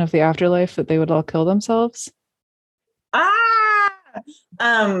version of the afterlife that they would all kill themselves.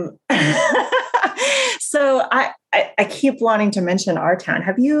 So I keep wanting to mention Our Town.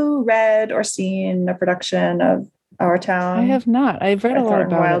 Have you read or seen a production of Our Town? I have not. I've read a lot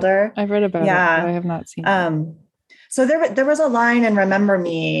about Wilder. I've read about it, but I have not seen it. So there was a line in Remember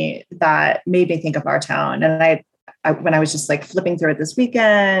Me that made me think of Our Town. And I when I was just like flipping through it this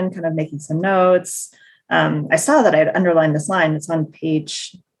weekend, kind of making some notes, I saw that I had underlined this line. It's on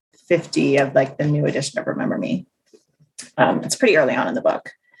page 50 of like the new edition of Remember Me. It's pretty early on in the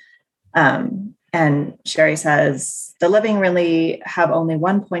book. And Shari says, the living really have only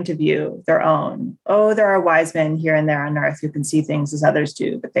one point of view, their own. Oh, there are wise men here and there on earth who can see things as others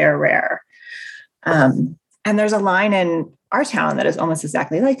do, but they are rare. And there's a line in Our Town that is almost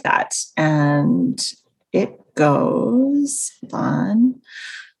exactly like that. And it goes on.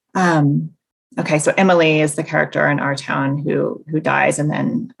 Okay, so Emily is the character in Our Town who dies and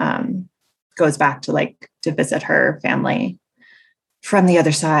then goes back to visit her family from the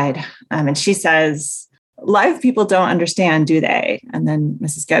other side. And she says, live people don't understand, do they? And then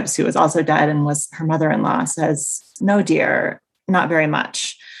Mrs. Gibbs, who was also dead and was her mother-in-law, says, no, dear, not very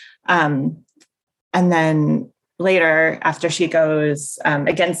much. And then later, after she goes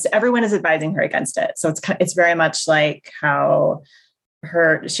against, everyone is advising her against it. So it's very much like how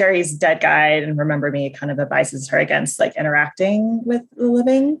Sherry's dead guide and Remember Me kind of advises her against like interacting with the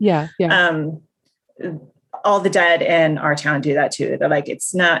living. Yeah. All the dead in our town do that too. They're like,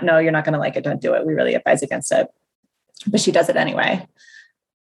 no, you're not going to like it. Don't do it. We really advise against it. But she does it anyway.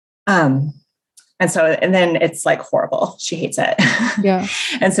 And then it's like horrible. She hates it. Yeah.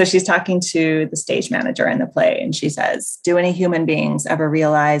 And so she's talking to the stage manager in the play, and she says, do any human beings ever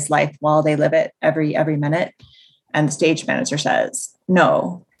realize life while they live it every minute? And the stage manager says,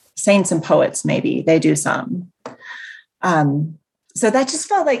 no, saints and poets, maybe they do some. So that just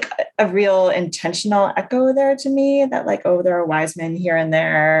felt like a real intentional echo there to me, that like, oh, there are wise men here and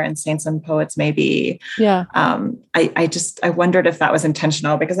there and saints and poets, maybe. Yeah. I wondered if that was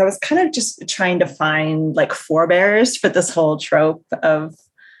intentional, because I was kind of just trying to find like forebears for this whole trope of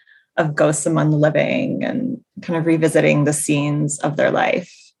ghosts among the living and kind of revisiting the scenes of their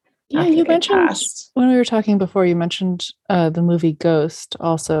life. Yeah, you mentioned when we were talking before, you mentioned the movie Ghost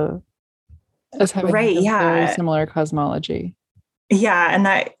also as having a very similar cosmology. Yeah, and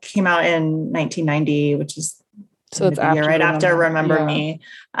that came out in 1990, which is it's after Remember Me.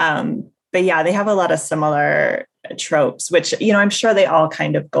 But yeah, they have a lot of similar tropes, which, you know, I'm sure they all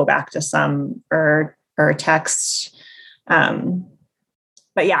kind of go back to some or text. But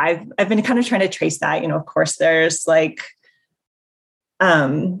yeah, I've been kind of trying to trace that. You know, of course, there's like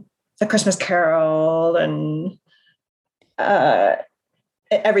A Christmas Carol and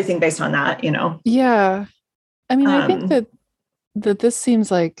everything based on that, you know. Yeah, I mean, I think that this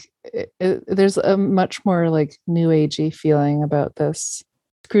seems like there's a much more like new agey feeling about this.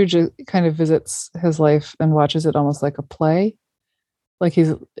 Scrooge kind of visits his life and watches it almost like a play, like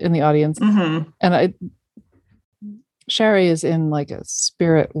he's in the audience. Mm-hmm. And Sherry is in like a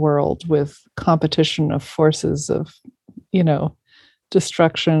spirit world with competition of forces of, you know,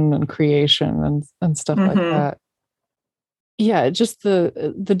 destruction and creation and stuff like that. Yeah, just the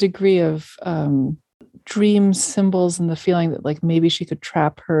degree of dream symbols and the feeling that like maybe she could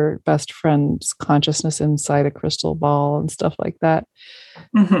trap her best friend's consciousness inside a crystal ball and stuff like that.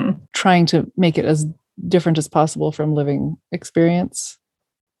 Trying to make it as different as possible from living experience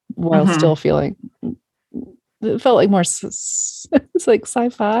while still feeling, it felt like more it's like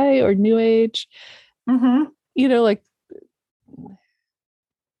sci-fi or new age. You know, like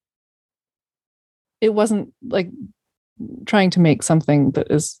it wasn't like trying to make something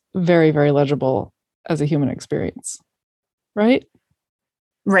that is very, very legible as a human experience. Right.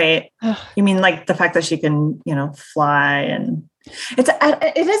 You mean like the fact that she can, you know, fly, and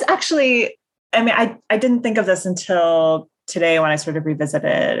it is actually, I mean, I didn't think of this until today when I sort of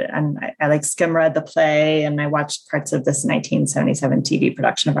revisited, and I like skim read the play and I watched parts of this 1977 TV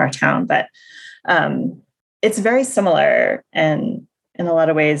production of Our Town, but it's very similar and in a lot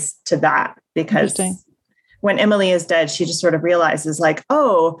of ways to that, because when Emily is dead, she just sort of realizes like,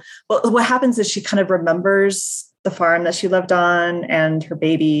 oh, well, what happens is she kind of remembers the farm that she lived on and her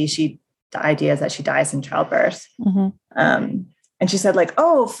baby. The idea is that she dies in childbirth. And she said like,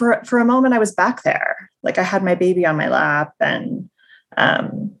 oh, for a moment I was back there. Like I had my baby on my lap and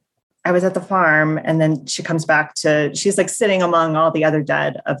I was at the farm. And then she comes back she's like sitting among all the other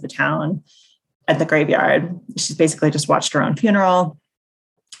dead of the town at the graveyard. She's basically just watched her own funeral.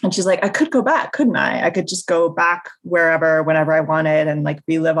 And she's like, I could go back, couldn't I? I could just go back wherever, whenever I wanted and like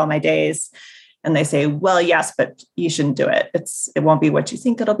relive all my days. And they say, well, yes, but you shouldn't do it. It won't be what you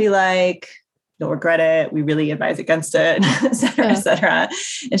think it'll be like. You'll regret it. We really advise against it, et cetera, et cetera.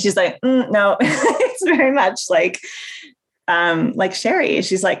 And she's like, no, it's very much like Sherry.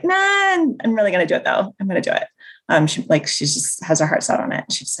 She's like, nah, I'm really going to do it though. I'm going to do it. She just has her heart set on it.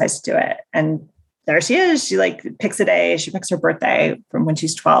 She decides to do it. And there she is. She like picks a day. She picks her birthday from when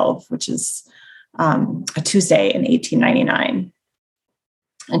she's 12, which is a Tuesday in 1899.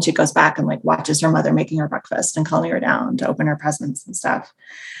 And she goes back and like watches her mother making her breakfast and calling her down to open her presents and stuff.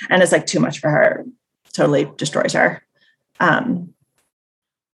 And it's like too much for her. Totally destroys her. But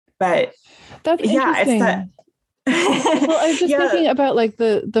that's interesting. Well, I was just thinking about like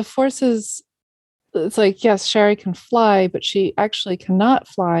the forces. It's like, yes, Sherry can fly, but she actually cannot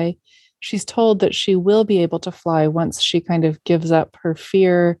fly. She's told that she will be able to fly once she kind of gives up her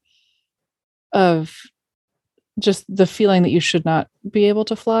fear of just the feeling that you should not be able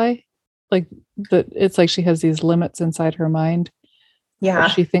to fly. Like that, it's like she has these limits inside her mind. Yeah.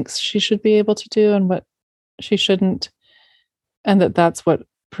 What she thinks she should be able to do and what she shouldn't. And that's what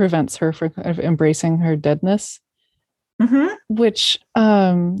prevents her from kind of embracing her deadness. Which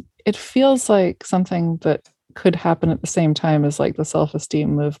it feels like something that could happen at the same time as like the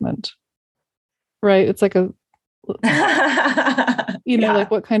self-esteem movement. Right? It's like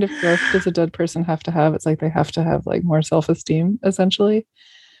Like what kind of growth does a dead person have to have? It's like they have to have like more self-esteem, essentially.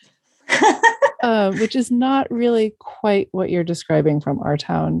 Which is not really quite what you're describing from Our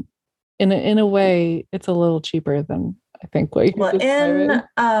Town. In a way, it's a little cheaper than I think what you're describing.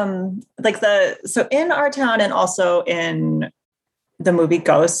 In Our Town and also in the movie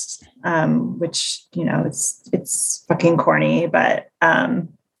Ghost, which, it's fucking corny, but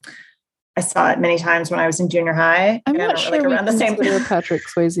I saw it many times when I was in junior high. I'm not sure around the same time. Patrick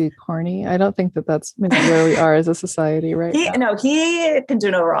Swayze corny. I don't think that's maybe where we are as a society right now. He can do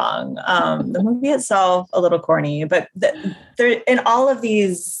no wrong. The movie itself, a little corny, but there in all of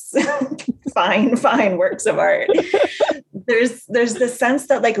these fine works of art, there's this sense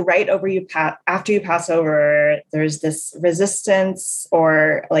that like right over you after you pass over, there's this resistance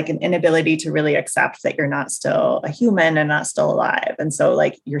or like an inability to really accept that you're not still a human and not still alive. And so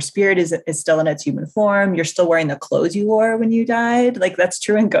like your spirit is still in its human form. You're still wearing the clothes you wore when you died. Like that's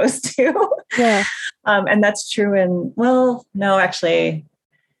true in Ghost too. Yeah. And that's true in, well, no, actually,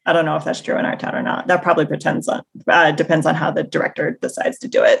 I don't know if that's true in Our Town or not. That probably depends on how the director decides to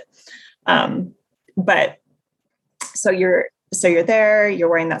do it. But so you're there, you're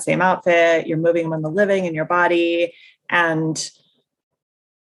wearing that same outfit, you're moving among the living in your body. And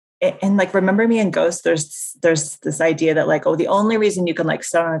like, remember me in Ghost, there's this idea that like, oh, the only reason you can like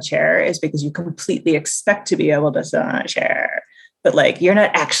sit on a chair is because you completely expect to be able to sit on a chair. But like, you're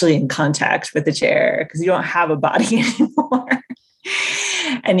not actually in contact with the chair because you don't have a body anymore.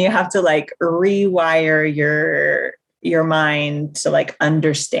 And you have to like rewire your mind to like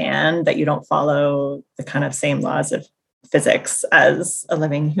understand that you don't follow the kind of same laws of physics as a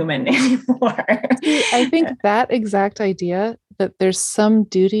living human anymore. I think that exact idea that there's some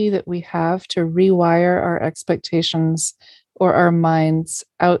duty that we have to rewire our expectations or our minds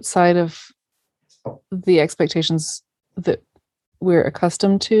outside of the expectations that we're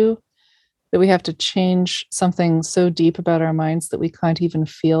accustomed to, that we have to change something so deep about our minds that we can't even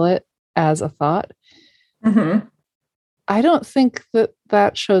feel it as a thought. Mm-hmm. I don't think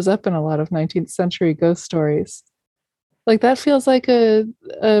that shows up in a lot of 19th century ghost stories. Like that feels like a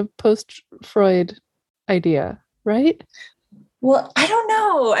post-Freud idea, right? Well, I don't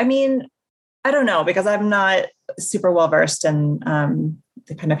know. I mean, I don't know because I'm not super well versed in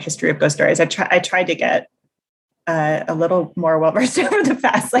the kind of history of ghost stories. I tried to get a little more well versed over the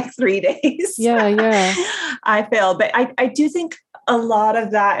past like 3 days. Yeah. I failed, but I do think a lot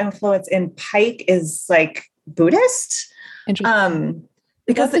of that influence in Pike is like Buddhist. Interesting.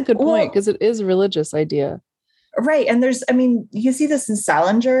 Because that's a good point because it is a religious idea. Right. And you see this in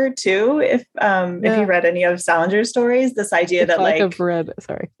Salinger too. If you read any of Salinger's stories, this idea that like I've read,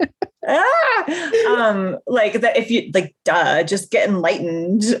 sorry. Like that if you like, just get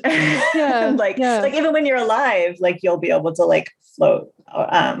enlightened. Yeah. like even when you're alive, like you'll be able to like float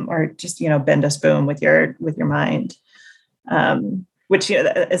or just, bend a spoon with your mind. Which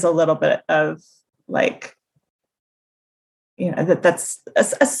is a little bit of like, that's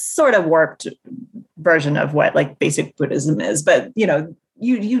a sort of warped version of what like basic Buddhism is. But,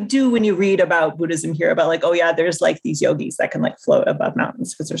 you do, when you read about Buddhism, hear about like, oh yeah, there's like these yogis that can like float above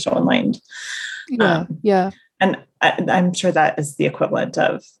mountains because they're so enlightened. Yeah. And I'm sure that is the equivalent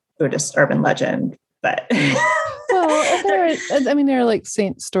of Buddhist urban legend, but. Well, there are like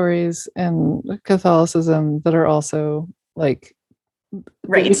saint stories and Catholicism that are also like,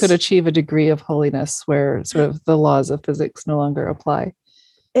 right. You could achieve a degree of holiness where sort of the laws of physics no longer apply.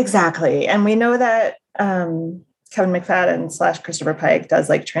 Exactly. And we know that Kevin McFadden / Christopher Pike does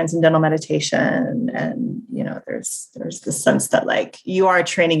like transcendental meditation. And, there's this sense that like you are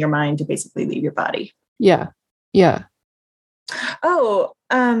training your mind to basically leave your body. Yeah. Oh,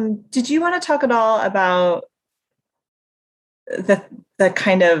 did you want to talk at all about the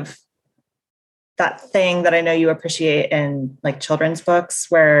kind of that thing that I know you appreciate in like children's books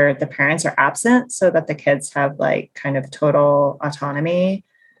where the parents are absent so that the kids have like kind of total autonomy?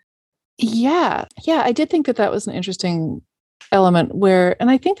 Yeah. I did think that was an interesting element and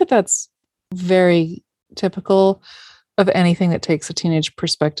I think that that's very typical of anything that takes a teenage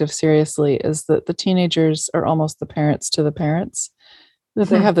perspective seriously, is that the teenagers are almost the parents to the parents, that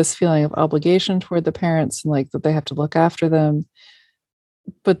they have this feeling of obligation toward the parents and like that they have to look after them.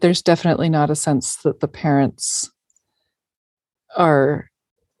 But there's definitely not a sense that the parents are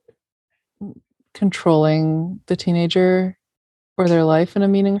controlling the teenager or their life in a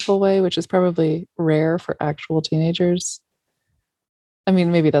meaningful way, which is probably rare for actual teenagers. I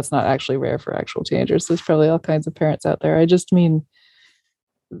mean, maybe that's not actually rare for actual teenagers. There's probably all kinds of parents out there. I just mean...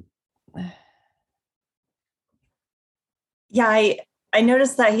 Yeah, I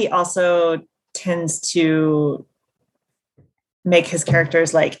noticed that he also tends to make his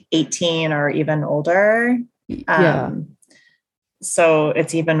characters like 18 or even older. So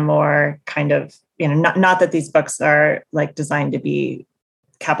it's even more kind of, not that these books are like designed to be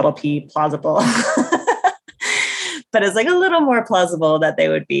capital P plausible, but it's like a little more plausible that they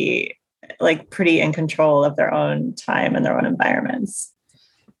would be like pretty in control of their own time and their own environments.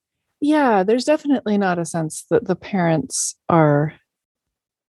 Yeah, there's definitely not a sense that the parents are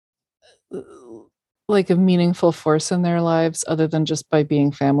like a meaningful force in their lives other than just by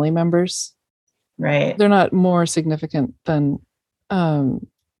being family members. Right. They're not more significant than and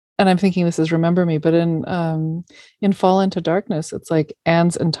I'm thinking this is Remember Me, but in Fall into Darkness, it's like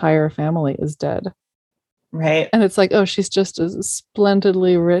Anne's entire family is dead. Right. And it's like, oh, she's just a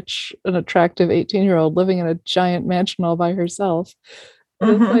splendidly rich and attractive 18-year-old living in a giant mansion all by herself.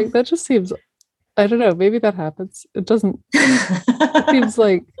 Mm-hmm. It's like, that just seems, I don't know, maybe that happens. It doesn't, it seems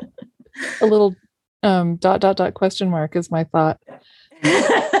like a little ... question mark is my thought.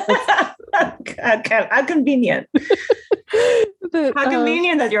 How convenient. How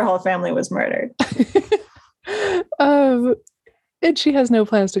convenient that your whole family was murdered. And she has no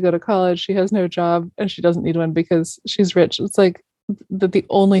plans to go to college. She has no job, and she doesn't need one because she's rich. It's like the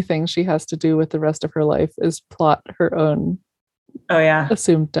only thing she has to do with the rest of her life is plot her own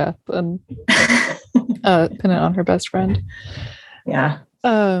assumed death and pin it on her best friend. Yeah.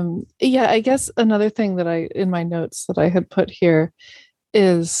 I guess another thing that in my notes that I had put here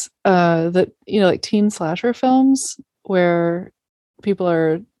is that, like teen slasher films where people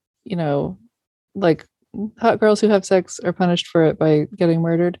are, like hot girls who have sex are punished for it by getting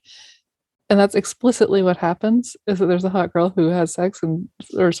murdered. And that's explicitly what happens, is that there's a hot girl who has sex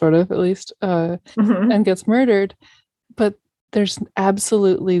or sort of at least, and gets murdered. But there's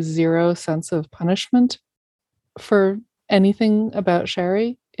absolutely zero sense of punishment for anything about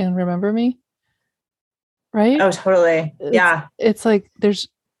Sherry in Remember Me. Right? Oh, totally. Yeah. It's like there's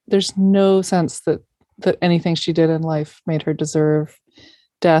no sense that anything she did in life made her deserve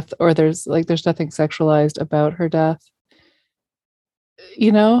death, or there's nothing sexualized about her death.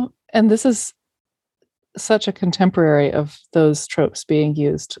 And this is such a contemporary of those tropes being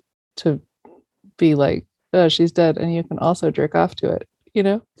used to be like, oh, she's dead and you can also jerk off to it,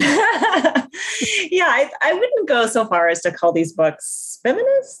 Yeah, I wouldn't go so far as to call these books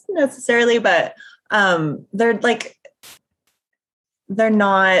feminist necessarily, but they're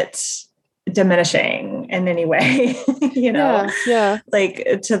not diminishing in any way,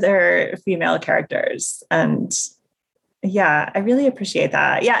 like to their female characters. And I really appreciate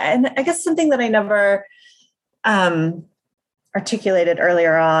that. Yeah. And I guess something that I never articulated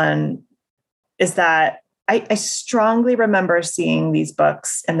earlier on is that I strongly remember seeing these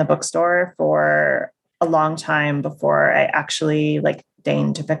books in the bookstore for a long time before I actually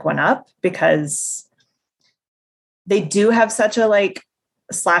deigned to pick one up, because they do have such a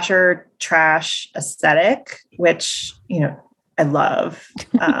slasher trash aesthetic, which, I love.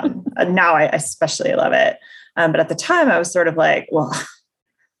 Now I especially love it. But at the time I was sort of I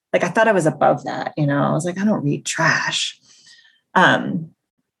thought I was above that, I was like, I don't read trash. I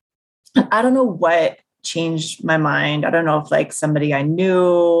don't know what changed my mind. I don't know if somebody I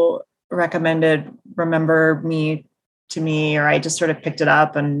knew recommended Remember Me to me, or I just sort of picked it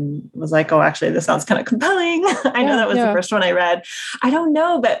up and was like, oh, actually, this sounds kind of compelling. I know that was the first one I read. I don't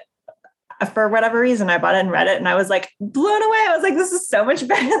know, but for whatever reason, I bought it and read it, and I was blown away. I was like, this is so much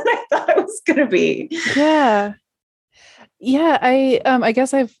better than I thought it was going to be. Yeah. Yeah. I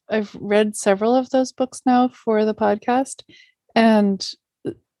guess I've read several of those books now for the podcast, and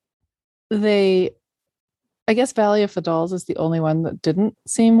I guess Valley of the Dolls is the only one that didn't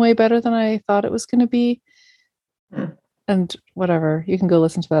seem way better than I thought it was going to be. And whatever, you can go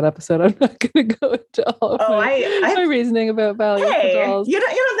listen to that episode. I'm not going to go into all of my reasoning about Valley of the Dolls. You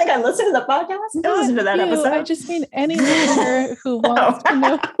don't think I listen to the podcast? I listen to that episode. I just mean any listener who wants to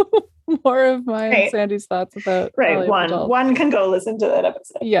know more of mine and Sandy's thoughts about Valley of the Dolls. One can go listen to that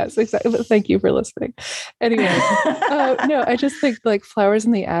episode. Yes, exactly. But thank you for listening. Anyway, no, I just think Flowers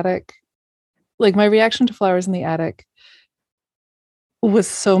in the Attic. My reaction to Flowers in the Attic was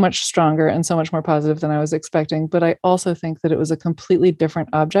so much stronger and so much more positive than I was expecting. But I also think that it was a completely different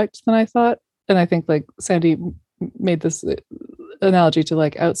object than I thought. And I think Sandy made this analogy to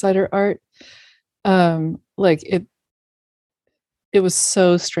outsider art. It was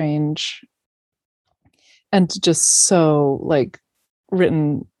so strange and just so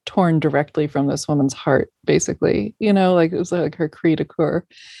written, torn directly from this woman's heart, basically, it was her cri de coeur.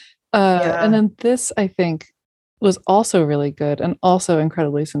 And then this, I think, was also really good and also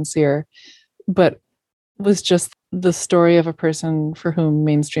incredibly sincere, but was just the story of a person for whom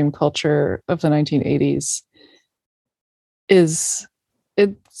mainstream culture of the 1980s it's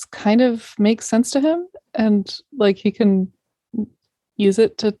kind of makes sense to him, and like he can use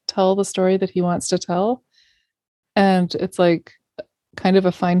it to tell the story that he wants to tell, and it's like kind of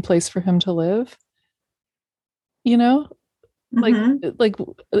a fine place for him to live, you know, like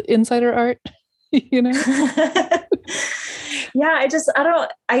insider art, you know. Yeah,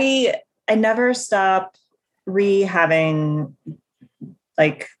 I never stop having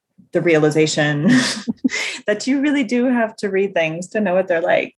like the realization that you really do have to read things to know what they're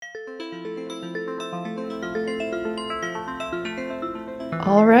like.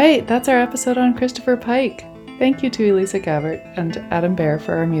 All right, that's our episode on Christopher Pike. Thank you to Elisa Gabbert and Adam Bear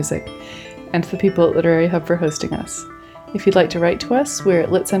for our music, and to the people at Literary Hub for hosting us. If you'd like to write to us, we're at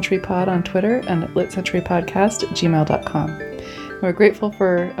LitCenturyPod on Twitter and at litcenturypodcast@gmail.com. We're grateful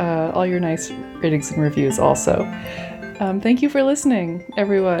for all your nice ratings and reviews also. Thank you for listening,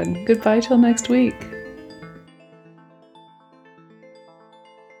 everyone. Goodbye till next week.